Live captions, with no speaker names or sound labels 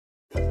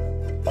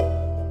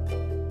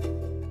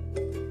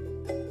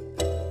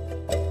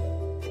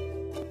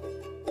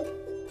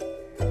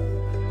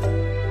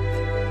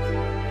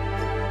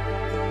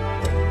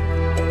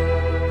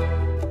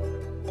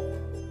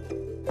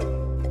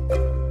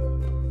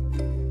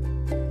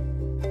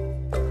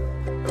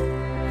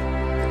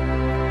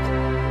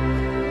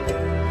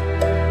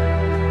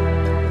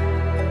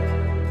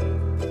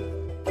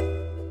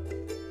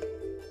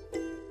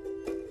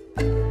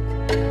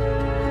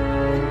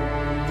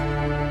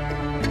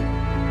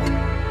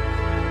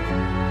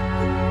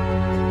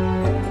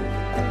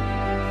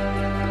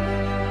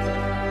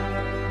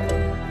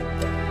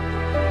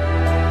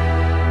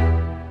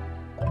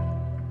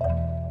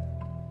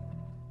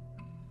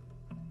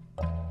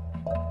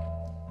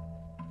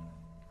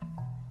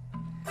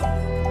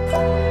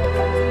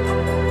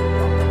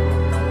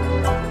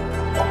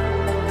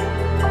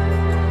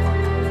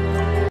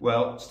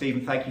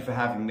Stephen, thank you for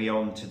having me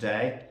on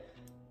today.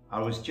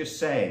 I was just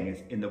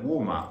saying in the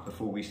warm-up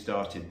before we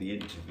started the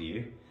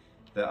interview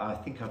that I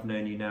think I've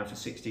known you now for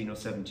 16 or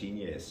 17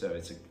 years, so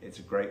it's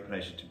a great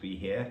pleasure to be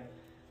here,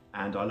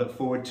 and I look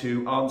forward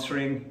to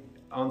answering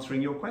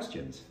your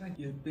questions.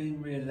 You've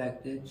been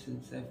re-elected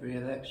since every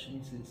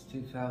election since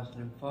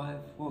 2005.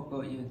 What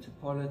got you into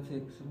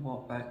politics, and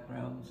what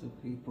backgrounds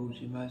of people do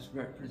you most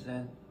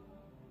represent?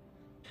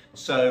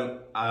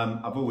 So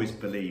I've always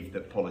believed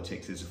that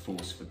politics is a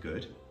force for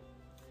good.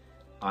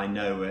 I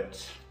know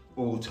at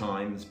all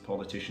times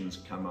politicians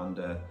come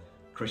under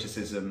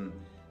criticism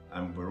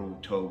and we're all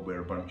told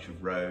we're a bunch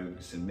of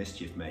rogues and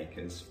mischief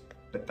makers,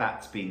 but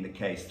that's been the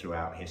case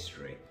throughout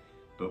history.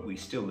 But we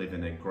still live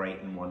in a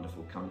great and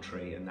wonderful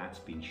country, and that's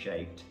been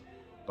shaped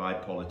by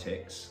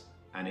politics,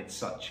 and it's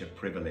such a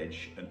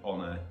privilege and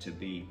honour to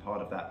be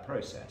part of that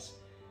process.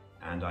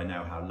 And I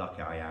know how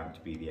lucky I am to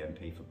be the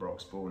MP for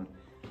Broxbourne,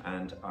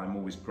 and I'm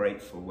always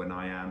grateful when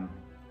I am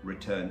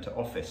returned to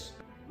office.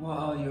 What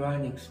are your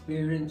own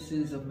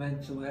experiences of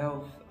mental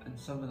health and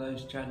some of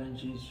those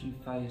challenges you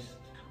faced?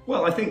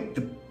 Well, I think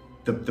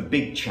the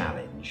big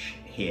challenge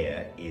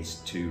here is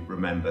to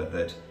remember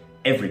that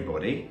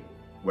everybody,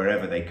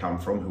 wherever they come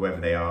from,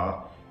 whoever they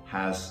are,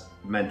 has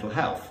mental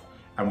health.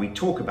 And we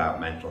talk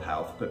about mental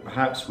health, but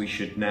perhaps we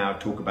should now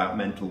talk about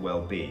mental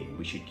well-being.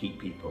 We should keep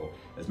people,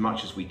 as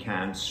much as we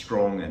can,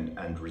 strong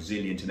and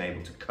resilient and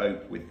able to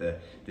cope with the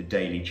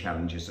daily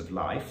challenges of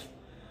life,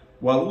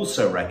 while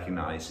also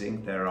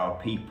recognising there are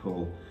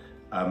people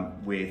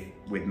with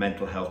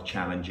mental health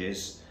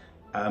challenges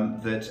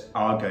that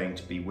are going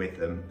to be with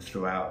them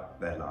throughout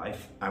their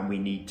life, and we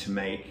need to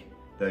make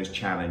those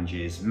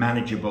challenges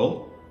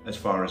manageable as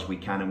far as we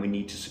can, and we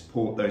need to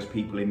support those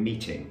people in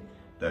meeting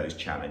those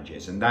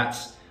challenges, and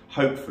that's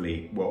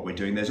hopefully what we're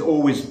doing. There's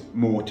always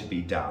more to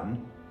be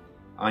done.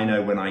 I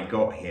know when I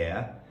got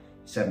here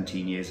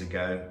 17 years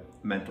ago,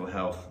 mental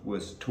health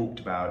was talked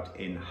about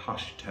in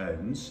hushed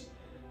tones.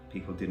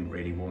 People didn't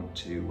really want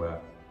to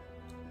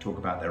talk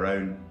about their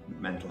own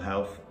mental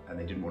health, and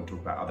they didn't want to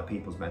talk about other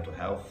people's mental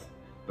health,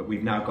 but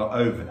we've now got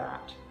over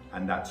that,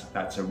 and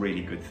that's a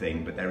really good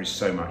thing, but there is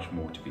so much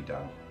more to be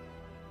done.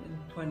 In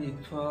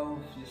 2012,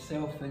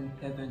 yourself and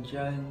Kevin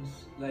Jones,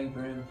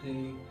 Labour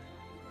MP,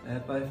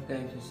 both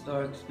gave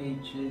historic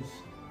speeches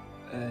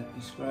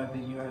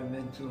describing your own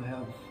mental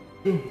health.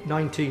 In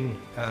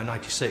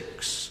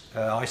 1996,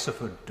 I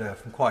suffered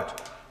from quite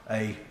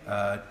a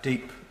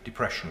deep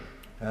depression.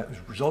 It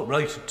was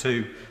related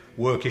to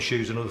work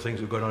issues and other things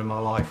that were going on in my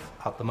life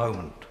at the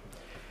moment.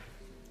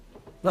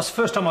 That's the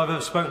first time I've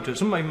ever spoken to it.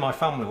 Some of my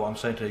family, what I'm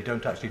saying today,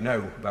 don't actually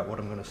know about what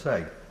I'm going to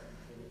say.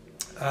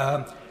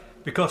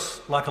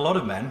 Because, like a lot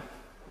of men,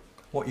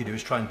 what you do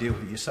is try and deal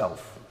with it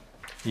yourself.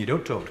 You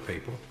don't talk to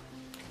people.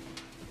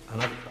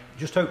 And I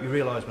just hope you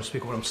realise my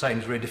speaker, what I'm saying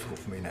is very difficult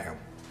for me now.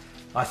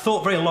 I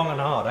thought very long and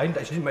hard. I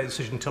actually didn't make the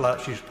decision until I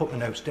actually just put my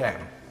notes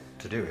down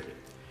to do it.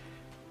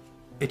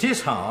 It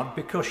is hard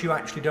because you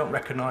actually don't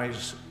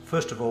recognise,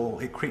 first of all,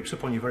 it creeps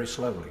up on you very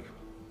slowly.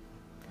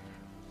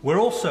 We're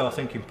also, I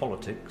think, in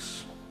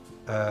politics,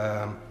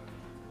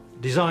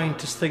 designed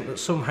to think that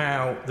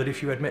somehow that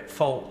if you admit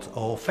fault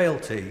or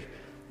fealty,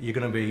 you're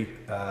going to be,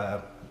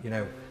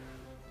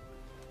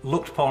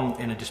 looked upon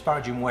in a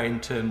disparaging way in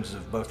terms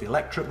of both the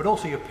electorate, but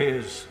also your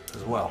peers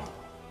as well.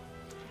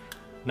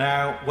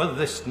 Now, whether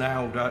this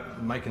now,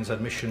 Macon's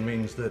admission,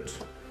 means that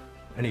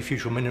any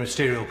future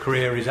ministerial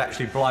career is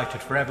actually blighted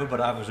forever,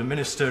 but I was a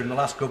minister in the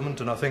last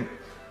government, and I think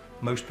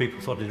most people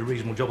thought I did a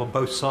reasonable job on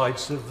both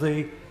sides of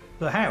the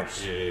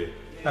House.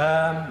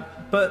 Yeah.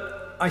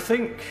 But I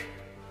think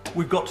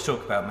we've got to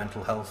talk about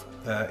mental health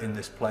in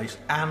this place,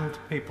 and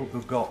people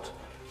who've got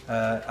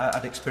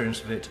had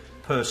experience of it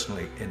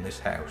personally in this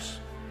House.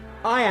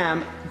 I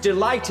am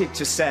delighted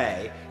to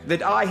say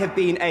that I have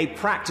been a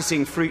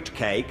practising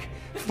fruitcake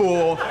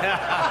for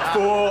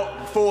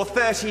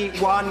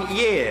 31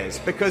 years,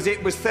 because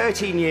it was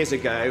 13 years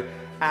ago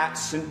at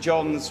St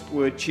John's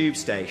Wood Tube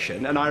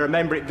Station, and I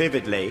remember it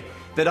vividly,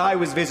 that I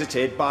was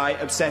visited by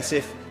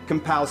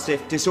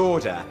obsessive-compulsive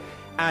disorder.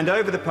 And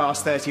over the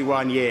past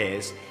 31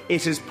 years,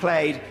 it has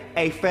played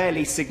a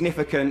fairly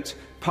significant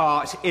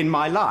part in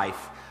my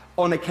life.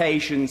 On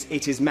occasions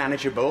it is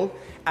manageable,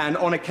 and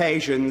on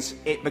occasions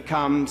it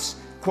becomes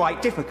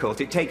quite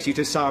difficult. It takes you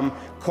to some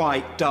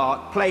quite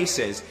dark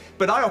places.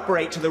 But I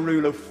operate to the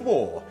rule of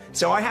 4,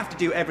 so I have to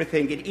do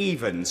everything in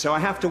even. So I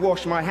have to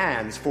wash my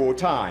hands 4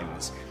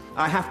 times.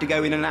 I have to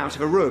go in and out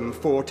of a room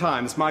 4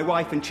 times. My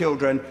wife and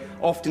children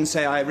often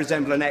say I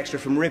resemble an extra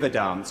from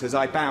Riverdance as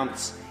I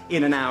bounce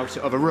in and out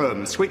of a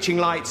room, switching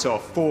lights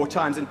off 4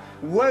 times, and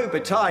woe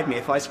betide me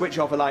if I switch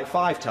off a light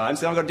 5 times,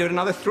 then I've got to do it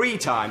another 3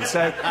 times.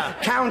 So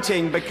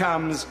counting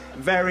becomes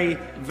very,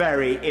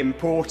 very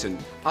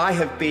important. I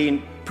have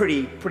been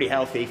pretty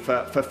healthy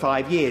for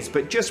 5 years,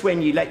 but just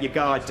when you let your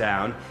guard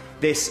down,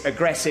 this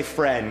aggressive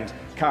friend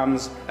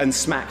comes and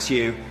smacks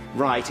you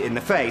right in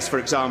the face. For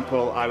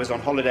example, I was on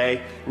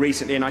holiday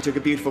recently and I took a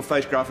beautiful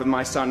photograph of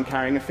my son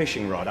carrying a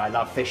fishing rod. I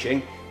love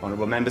fishing.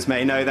 Honourable members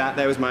may know that.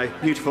 There was my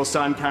beautiful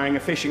son carrying a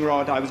fishing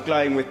rod. I was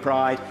glowing with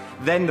pride.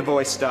 Then the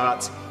voice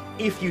starts,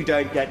 if you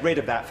don't get rid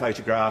of that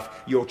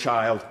photograph, your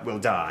child will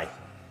die.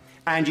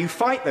 And you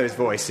fight those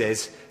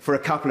voices for a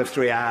couple of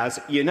 3 hours.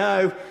 You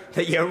know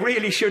that you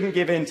really shouldn't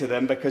give in to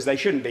them because they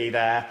shouldn't be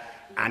there,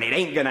 and it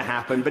ain't going to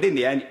happen, but in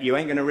the end, you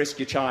ain't going to risk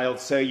your child,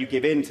 so you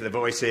give in to the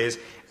voices,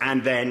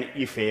 and then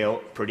you feel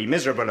pretty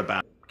miserable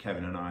about it.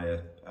 Kevin and I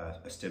are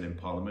still in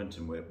Parliament,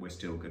 and we're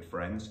still good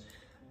friends.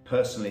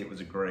 Personally, it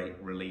was a great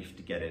relief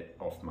to get it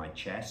off my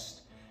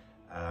chest.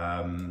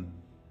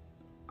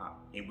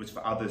 It was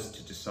for others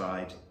to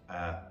decide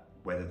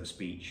whether the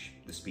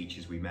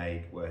speeches we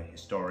made were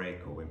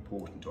historic or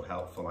important or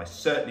helpful. I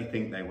certainly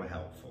think they were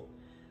helpful.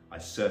 I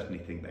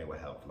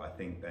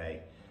think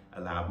they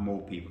allowed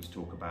more people to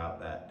talk about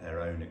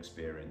their own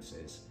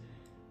experiences.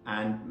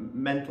 And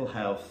mental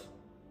health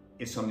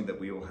is something that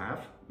we all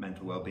have.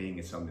 Mental well-being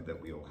is something that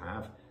we all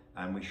have,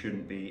 and we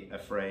shouldn't be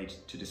afraid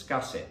to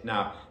discuss it.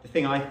 Now, the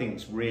thing I think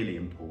is really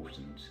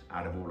important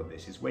out of all of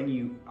this is when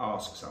you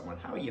ask someone,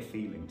 how are you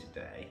feeling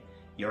today?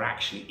 You're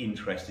actually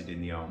interested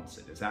in the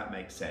answer. Does that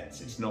make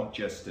sense? It's not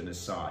just an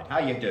aside. How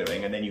are you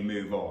doing? And then you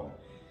move on.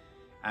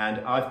 And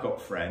I've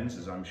got friends,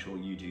 as I'm sure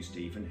you do,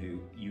 Stephen, who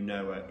you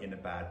know are in a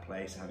bad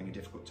place, having a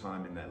difficult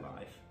time in their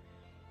life.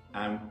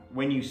 And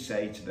when you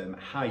say to them,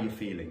 how are you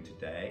feeling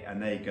today?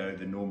 And they go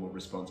the normal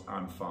response,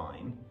 I'm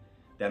fine.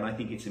 Then I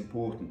think it's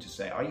important to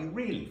say, are you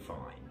really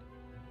fine?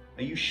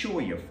 Are you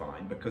sure you're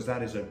fine? Because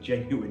that is a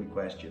genuine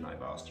question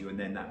I've asked you, and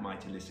then that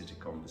might elicit a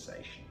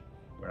conversation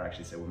where I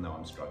actually say, well, no,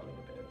 I'm struggling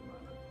a bit at the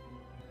moment.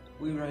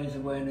 We raise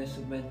awareness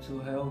of mental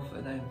health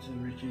and aim to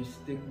reduce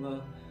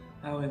stigma.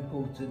 How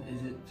important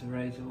is it to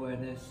raise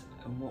awareness,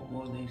 and what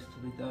more needs to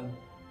be done?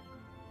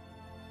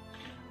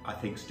 I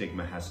think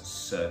stigma has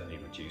certainly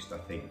reduced. I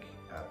think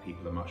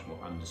people are much more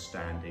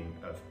understanding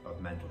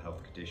of mental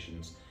health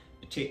conditions,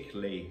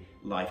 particularly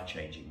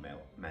life-changing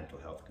mental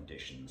health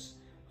conditions.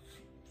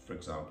 For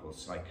example,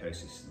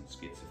 psychosis and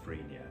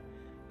schizophrenia.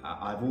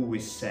 I've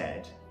always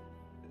said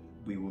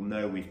we will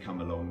know we've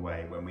come a long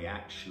way when we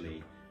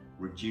actually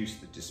reduce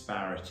the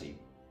disparity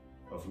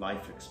of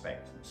life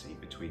expectancy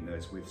between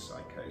those with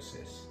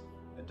psychosis,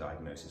 a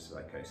diagnosis of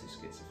psychosis,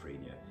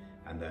 schizophrenia,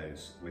 and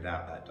those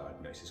without that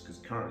diagnosis. Because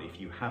currently, if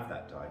you have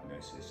that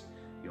diagnosis,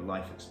 your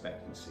life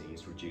expectancy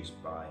is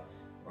reduced by,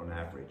 on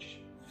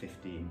average,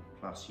 15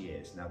 plus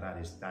years. Now that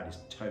is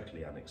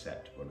totally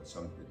unacceptable and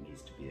something that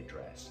needs to be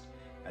addressed.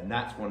 And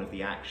that's one of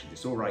the actions.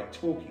 It's all right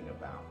talking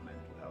about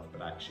mental health,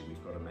 but actually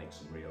we've got to make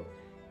some real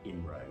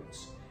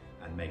inroads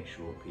and make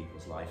sure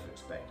people's life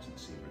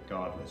expectancy,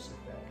 regardless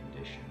of their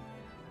condition,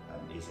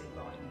 is in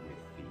line with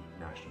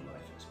the national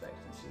life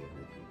expectancy of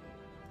all people.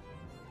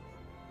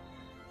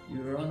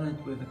 You were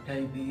honoured with a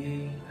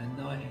KBE and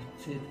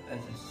knighted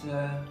as a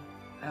Sir.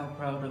 How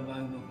proud a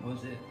moment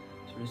was it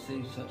to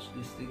receive such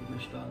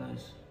distinguished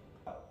honours?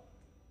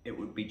 It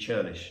would be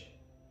churlish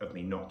of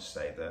me not to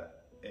say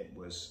that I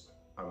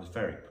was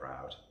very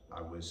proud.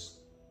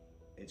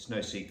 It's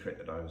no secret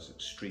that I was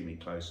extremely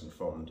close and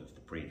fond of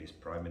the previous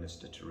Prime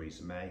Minister,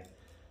 Theresa May.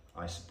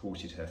 I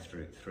supported her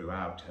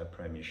throughout her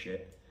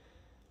premiership.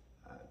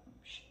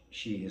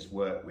 She has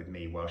worked with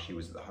me while she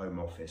was at the Home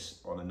Office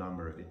on a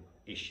number of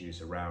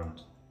issues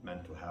around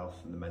mental health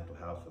and the mental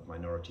health of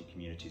minority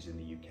communities in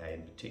the UK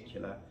in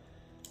particular.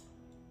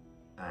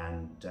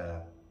 And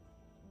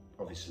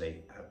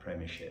obviously her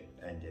premiership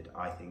ended,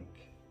 I think,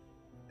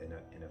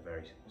 in a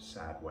very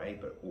sad way,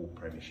 but all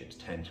premierships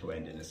tend to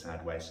end in a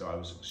sad way. So I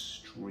was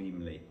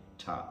extremely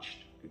touched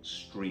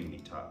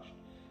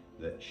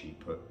that she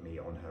put me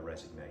on her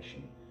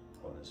resignation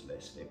honours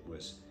list. It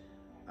was,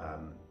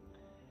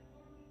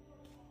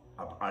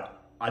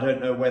 I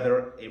don't know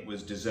whether it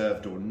was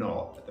deserved or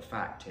not, but the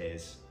fact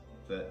is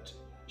that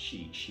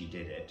she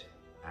did it.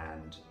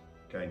 And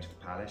going to the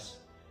palace,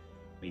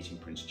 meeting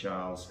Prince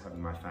Charles,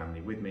 having my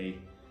family with me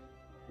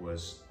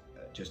was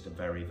just a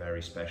very,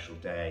 very special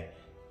day.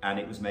 And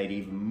it was made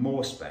even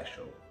more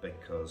special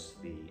because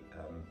the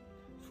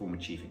former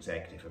Chief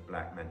Executive of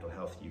Black Mental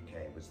Health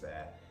UK was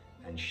there,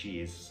 and she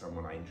is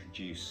someone I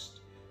introduced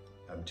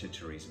to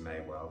Theresa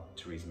May while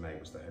Theresa May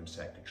was the Home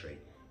Secretary,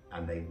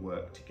 and they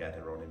worked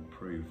together on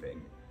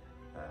improving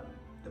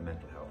the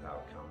mental health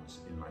outcomes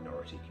in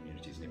minority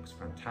communities, and it was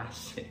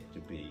fantastic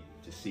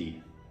to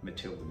see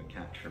Matilda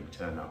McCatrim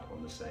turn up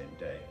on the same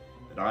day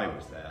that I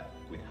was there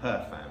with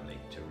her family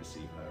to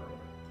receive her honour.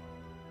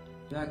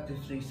 You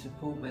actively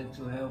support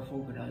mental health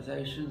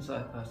organisations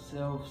like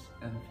ourselves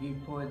and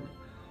Viewpoint.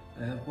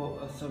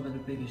 What are some of the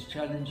biggest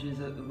challenges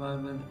at the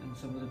moment and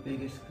some of the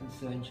biggest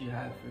concerns you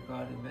have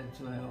regarding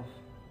mental health?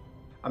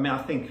 I mean,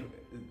 I think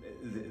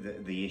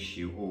the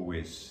issue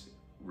always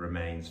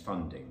remains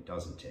funding,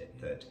 doesn't it?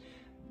 That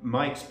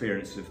my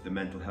experience of the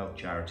mental health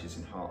charities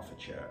in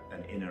Hertfordshire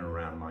and in and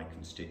around my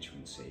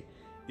constituency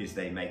is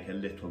they make a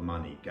little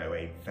money go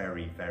a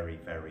very, very,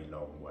 very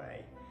long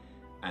way.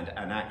 And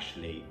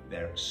actually,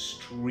 they're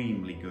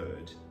extremely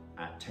good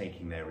at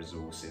taking their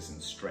resources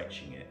and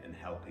stretching it and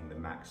helping the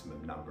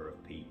maximum number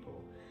of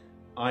people.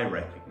 I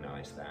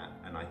recognise that,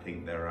 and I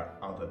think there are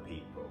other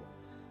people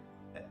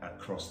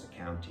across the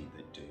county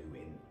that do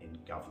in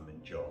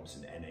government jobs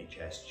and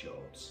NHS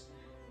jobs.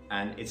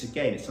 And it's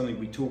something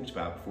we talked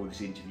about before this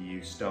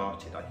interview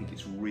started. I think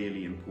it's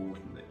really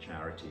important that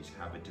charities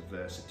have a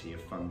diversity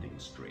of funding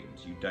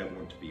streams. You don't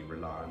want to be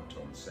reliant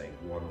on, say,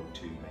 one or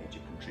two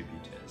major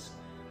contributors,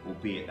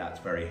 albeit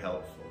that's very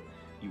helpful.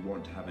 You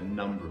want to have a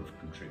number of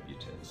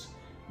contributors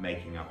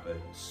making up a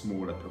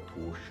smaller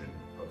proportion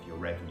of your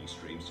revenue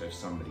stream, so if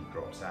somebody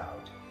drops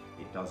out,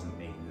 it doesn't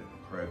mean that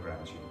the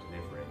programs you're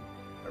delivering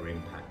are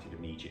impacted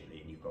immediately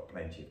and you've got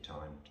plenty of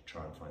time to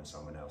try and find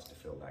someone else to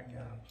fill that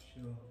gap.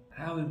 Sure.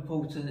 How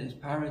important is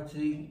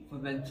parity for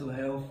mental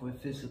health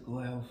with physical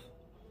health?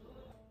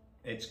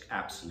 It's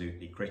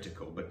absolutely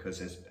critical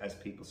because as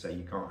people say,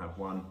 you can't have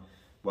one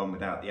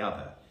without the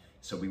other.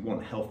 So we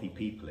want healthy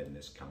people in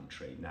this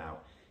country. Now,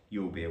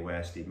 you'll be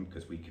aware, Stephen,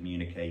 because we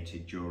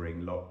communicated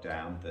during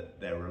lockdown that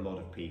there were a lot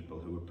of people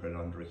who were put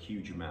under a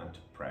huge amount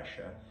of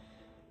pressure,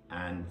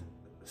 and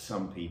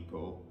some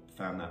people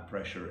found that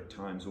pressure at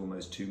times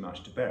almost too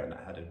much to bear, and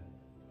that had a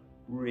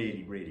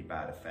really, really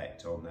bad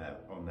effect on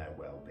their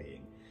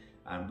well-being.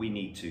 And we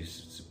need to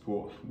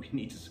support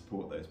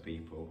those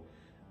people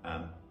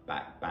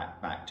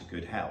back to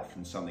good health.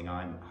 And something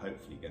I'm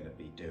hopefully going to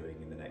be doing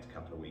in the next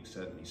couple of weeks,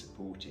 certainly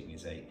supporting,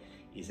 is a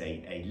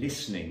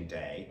listening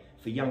day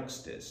for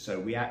youngsters. So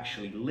we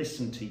actually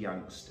listen to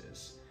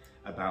youngsters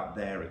about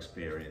their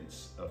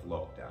experience of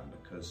lockdown,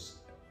 because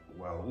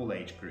while all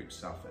age groups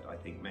suffered, I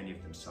think many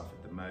of them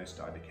suffered the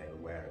most. I became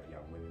aware of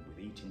young women with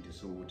eating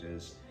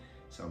disorders.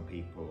 Some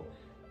people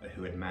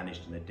who had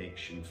managed an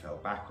addiction fell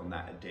back on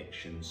that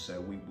addiction. So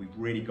we've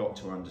really got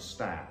to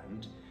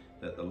understand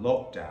that the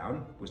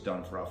lockdown was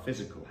done for our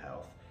physical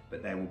health,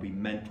 but there will be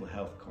mental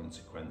health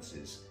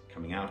consequences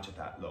coming out of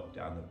that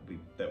lockdown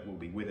that will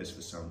be with us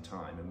for some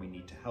time, and we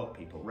need to help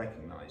people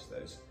recognise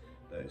those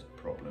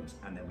problems,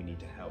 and then we need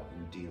to help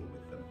them deal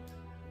with them.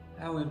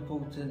 How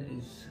important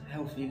is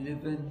healthy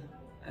living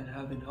and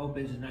having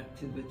hobbies and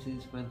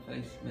activities when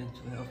faced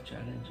mental health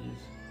challenges?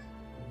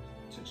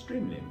 It's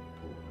extremely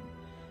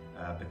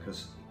important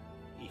because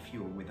if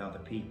you're with other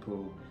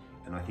people,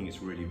 and I think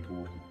it's really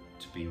important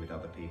to be with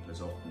other people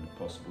as often as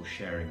possible,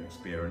 sharing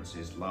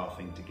experiences,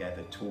 laughing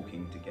together,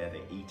 talking together,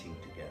 eating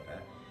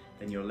together,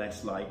 then you're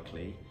less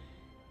likely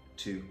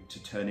to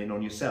turn in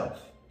on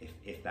yourself,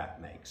 if that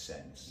makes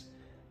sense.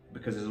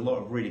 Because there's a lot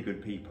of really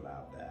good people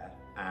out there,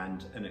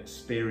 and an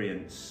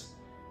experience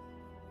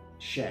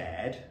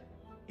shared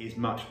is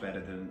much better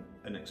than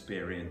an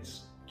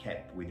experience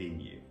kept within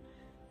you.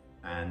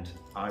 And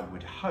I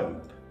would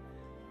hope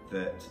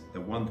that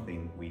the one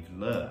thing we've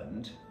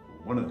learned,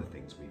 one of the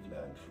things we've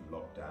learned from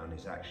lockdown,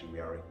 is actually we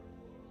are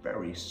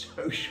very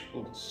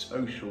social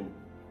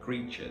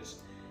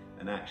creatures,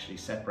 and actually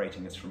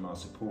separating us from our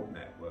support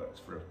networks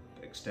for an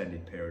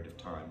extended period of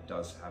time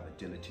does have a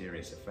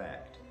deleterious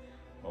effect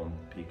on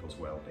people's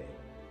well-being.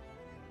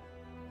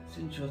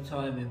 Since your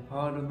time in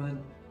Parliament,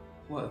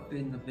 what have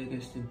been the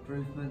biggest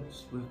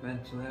improvements with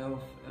mental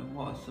health, and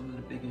what are some of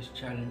the biggest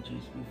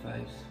challenges we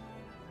face?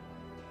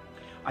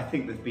 I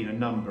think there's been a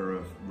number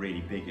of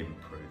really big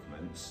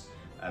improvements.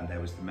 There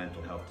was the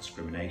Mental Health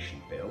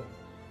Discrimination Bill,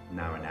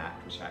 now an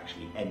act which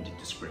actually ended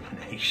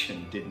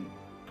discrimination, didn't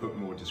put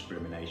more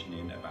discrimination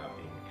in about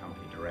being a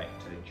company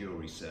director,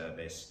 jury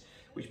service,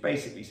 which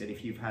basically said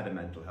if you've had a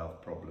mental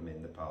health problem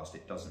in the past,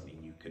 it doesn't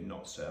mean you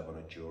cannot serve on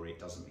a jury, it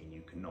doesn't mean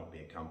you cannot be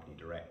a company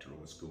director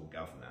or a school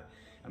governor.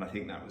 And I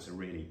think that was a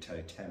really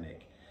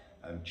totemic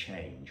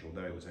change.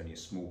 Although it was only a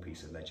small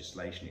piece of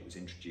legislation, it was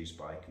introduced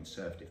by a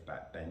Conservative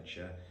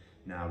backbencher,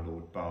 now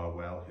Lord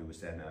Barwell, who was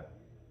then a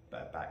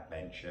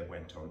backbencher,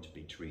 went on to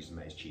be Theresa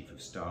May's Chief of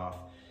Staff.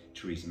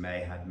 Theresa May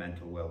had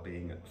mental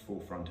well-being at the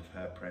forefront of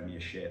her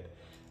premiership.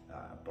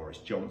 Boris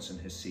Johnson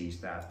has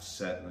seized that.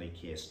 Certainly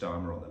Keir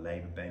Starmer on the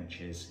Labour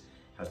benches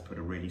has put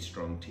a really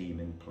strong team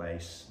in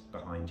place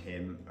behind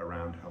him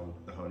around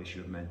the whole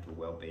issue of mental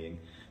well-being.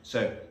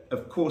 So,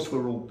 of course,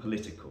 we're all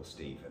political,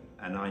 Stephen,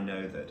 and I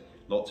know that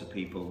lots of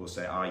people will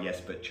say,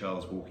 yes, but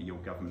Charles Walker, your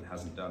government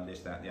hasn't done this,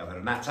 that, and the other,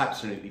 and that's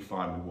absolutely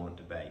fine, we want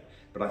debate.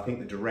 But I think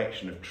the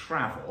direction of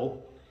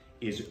travel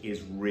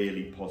is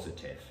really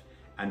positive,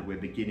 and we're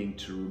beginning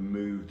to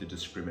remove the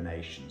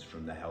discriminations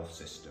from the health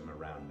system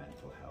around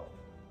mental health.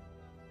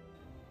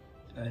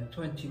 In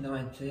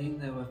 2019,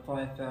 there were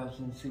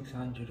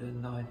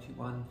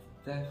 5,691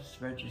 deaths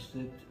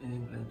registered in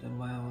England and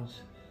Wales.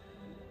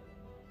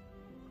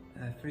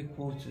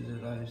 3/4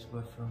 of those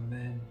were from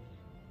men.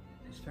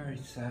 It's very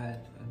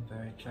sad and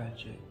very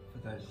tragic for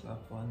those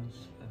loved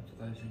ones and for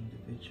those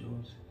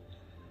individuals.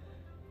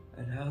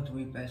 And how do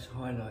we best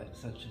highlight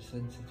such a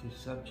sensitive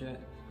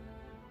subject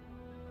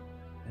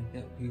and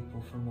get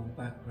people from all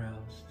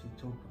backgrounds to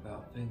talk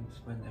about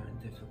things when they're in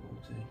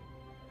difficulty?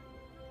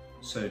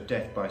 So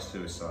death by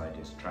suicide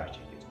is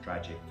tragic. It's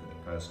tragic for the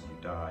person who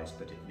dies,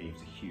 but it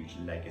leaves a huge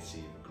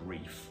legacy of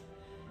grief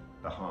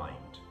behind,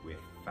 with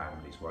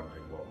families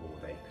wondering what more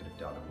they could have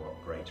done and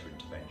what greater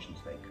interventions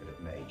they could have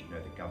made. You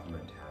know, the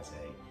government has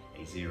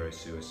a zero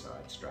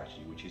suicide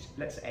strategy, which is,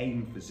 let's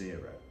aim for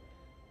zero.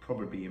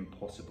 Probably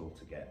impossible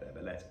to get there,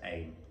 but let's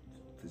aim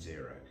for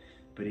zero.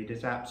 But it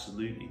is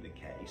absolutely the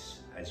case,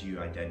 as you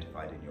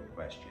identified in your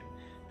question,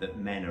 that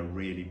men are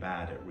really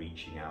bad at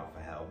reaching out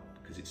for help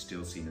because it's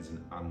still seen as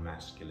an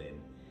unmasculine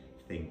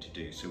thing to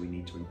do. So we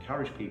need to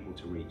encourage people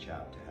to reach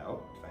out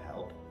for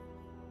help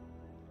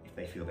if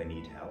they feel they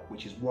need help,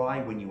 which is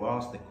why when you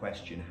ask the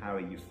question, how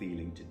are you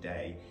feeling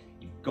today,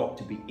 you've got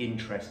to be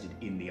interested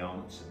in the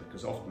answer,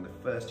 because often the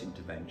first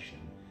intervention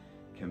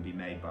can be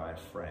made by a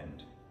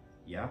friend,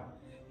 yeah,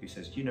 who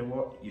says, do you know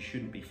what, you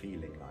shouldn't be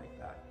feeling like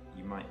that,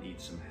 you might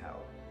need some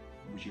help,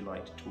 would you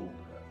like to talk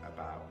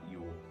about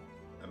your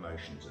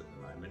emotions at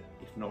the moment,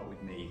 if not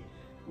with me,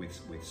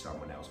 with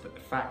someone else. But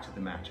the fact of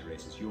the matter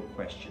is, as your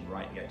question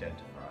rightly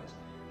identifies,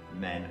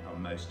 men are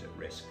most at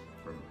risk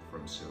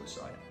from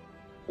suicide.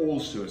 All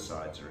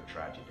suicides are a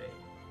tragedy,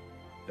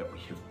 that we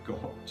have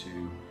got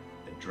to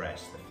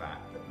address the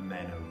fact that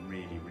men are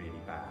really,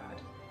 really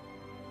bad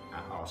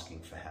at asking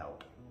for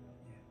help.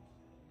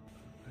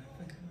 Yeah.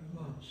 Thank you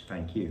very much.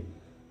 Thank you.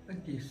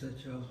 Thank you, Sir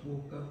Charles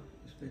Walker.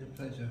 It's been a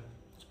pleasure.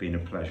 It's been a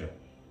pleasure.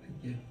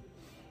 Thank you.